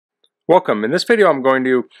Welcome. In this video I'm going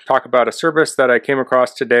to talk about a service that I came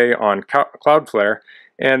across today on Cloudflare,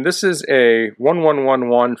 and this is a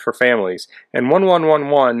 1111 for families, and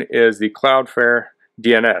 1111 is the Cloudflare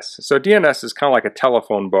DNS. So DNS is kind of like a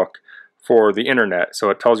telephone book for the internet, so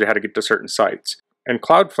it tells you how to get to certain sites. And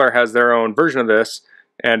Cloudflare has their own version of this,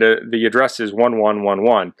 and the address is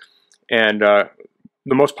 1111. And the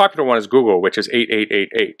most popular one is Google, which is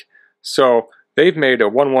 8888. So they've made a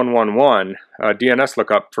 1111 DNS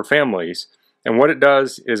lookup for families, and what it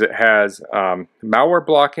does is it has malware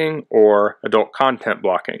blocking or adult content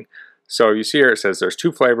blocking. So you see here it says there's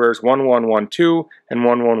two flavors, 1112 and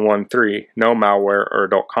 1113, no malware or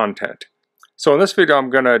adult content. So in this video I'm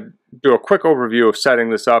going to do a quick overview of setting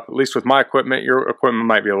this up, at least with my equipment. Your equipment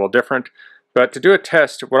might be a little different, but to do a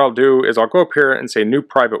test, what I'll do is I'll go up here and say new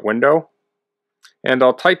private window, and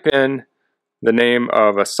I'll type in the name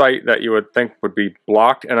of a site that you would think would be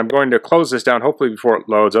blocked, and I'm going to close this down hopefully before it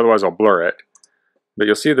loads, otherwise I'll blur it. But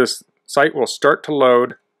you'll see this site will start to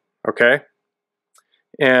load, okay?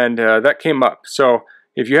 And that came up. So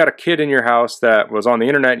if you had a kid in your house that was on the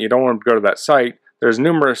internet and you don't want them to go to that site, there's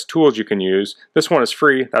numerous tools you can use. This one is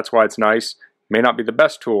free, that's why it's nice. May not be the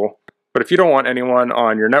best tool, but if you don't want anyone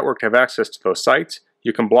on your network to have access to those sites,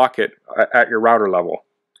 you can block it at your router level.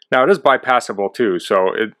 Now it is bypassable too,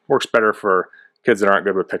 so it works better for kids that aren't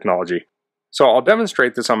good with technology. So I'll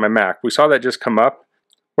demonstrate this on my Mac. We saw that just come up.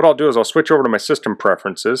 What I'll do is I'll switch over to my system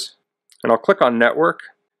preferences, and I'll click on network,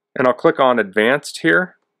 and I'll click on advanced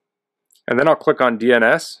here, and then I'll click on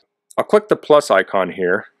DNS. I'll click the plus icon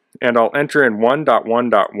here, and I'll enter in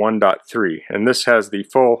 1.1.1.3, and this has the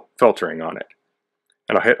full filtering on it.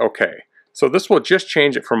 And I'll hit OK. So this will just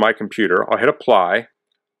change it for my computer. I'll hit apply.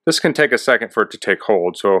 This can take a second for it to take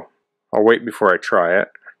hold, so I'll wait before I try it.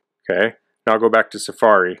 Okay, now I'll go back to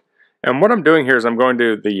Safari. And what I'm doing here is I'm going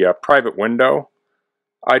to the private window.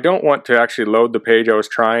 I don't want to actually load the page I was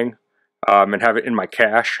trying and have it in my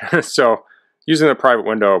cache. So using the private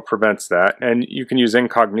window prevents that. And you can use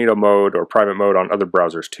incognito mode or private mode on other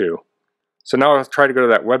browsers too. So now I'll try to go to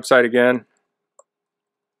that website again.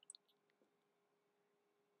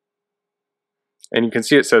 And you can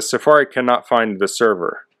see it says Safari cannot find the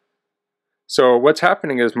server. So what's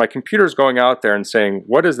happening is my computer is going out there and saying,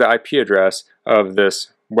 what is the IP address of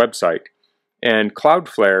this website? And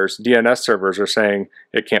Cloudflare's DNS servers are saying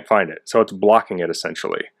it can't find it. So it's blocking it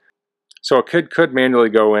essentially. So a kid could manually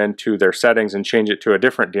go into their settings and change it to a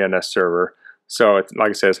different DNS server. So it's, like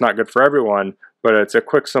I said, it's not good for everyone, but it's a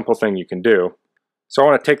quick, simple thing you can do. So I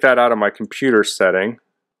want to take that out of my computer setting.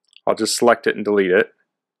 I'll just select it and delete it.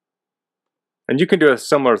 And you can do a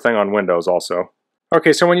similar thing on Windows also.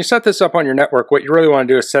 Okay, so when you set this up on your network, what you really want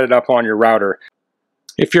to do is set it up on your router.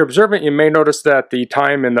 If you're observant, you may notice that the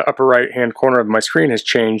time in the upper right hand corner of my screen has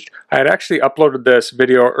changed. I had actually uploaded this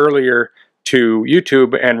video earlier to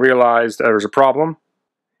YouTube and realized there was a problem.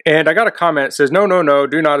 And I got a comment that says, no,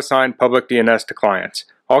 do not assign public DNS to clients.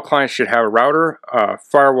 All clients should have a router,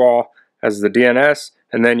 firewall as the DNS,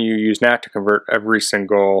 and then you use NAT to convert every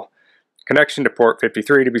single connection to port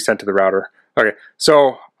 53 to be sent to the router. Okay,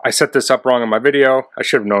 so I set this up wrong in my video. I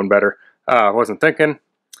should have known better. I wasn't thinking.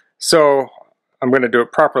 So I'm going to do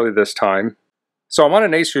it properly this time. So I'm on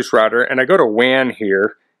an ASUS router, and I go to WAN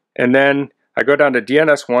here, and then I go down to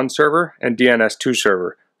DNS1 server and DNS2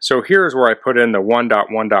 server. So here's where I put in the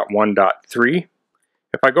 1.1.1.3.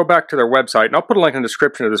 If I go back to their website, and I'll put a link in the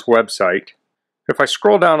description of this website, if I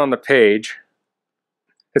scroll down on the page,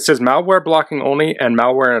 it says malware blocking only and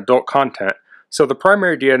malware and adult content. So the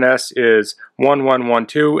primary DNS is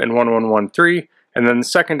 1112 and 1113, and then the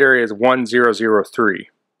secondary is 1003.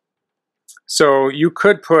 So you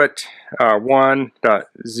could put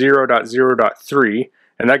 1.0.0.3,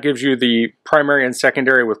 and that gives you the primary and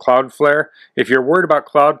secondary with Cloudflare. If you're worried about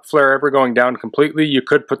Cloudflare ever going down completely, you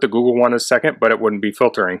could put the Google one as second, but it wouldn't be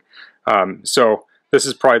filtering. So this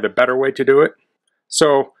is probably the better way to do it.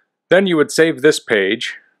 So then you would save this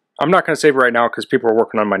page. I'm not going to save it right now because people are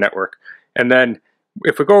working on my network. And then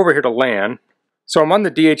if we go over here to LAN, so I'm on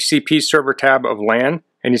the DHCP server tab of LAN,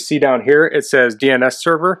 and you see down here it says DNS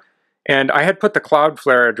server, and I had put the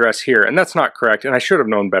Cloudflare address here, and that's not correct, and I should have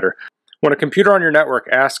known better. When a computer on your network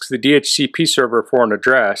asks the DHCP server for an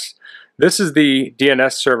address, this is the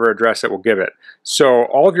DNS server address it will give it. So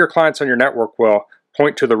all of your clients on your network will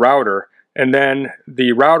point to the router, and then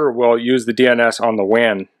the router will use the DNS on the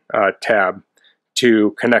WAN tab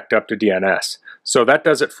to connect up to DNS. So that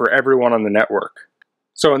does it for everyone on the network.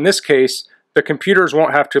 So in this case, the computers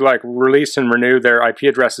won't have to like release and renew their IP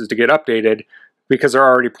addresses to get updated because they're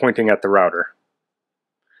already pointing at the router.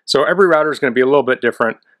 So every router is going to be a little bit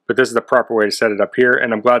different, but this is the proper way to set it up here,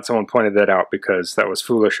 and I'm glad someone pointed that out because that was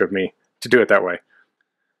foolish of me. to do it that way.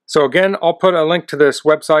 So again, I'll put a link to this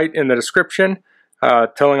website in the description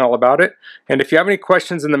telling all about it. And if you have any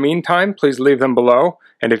questions in the meantime, please leave them below.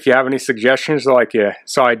 And if you have any suggestions, like you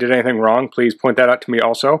saw I did anything wrong, please point that out to me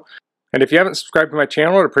also. And if you haven't subscribed to my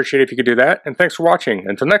channel, I'd appreciate it if you could do that. And thanks for watching.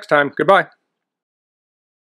 Until next time, goodbye.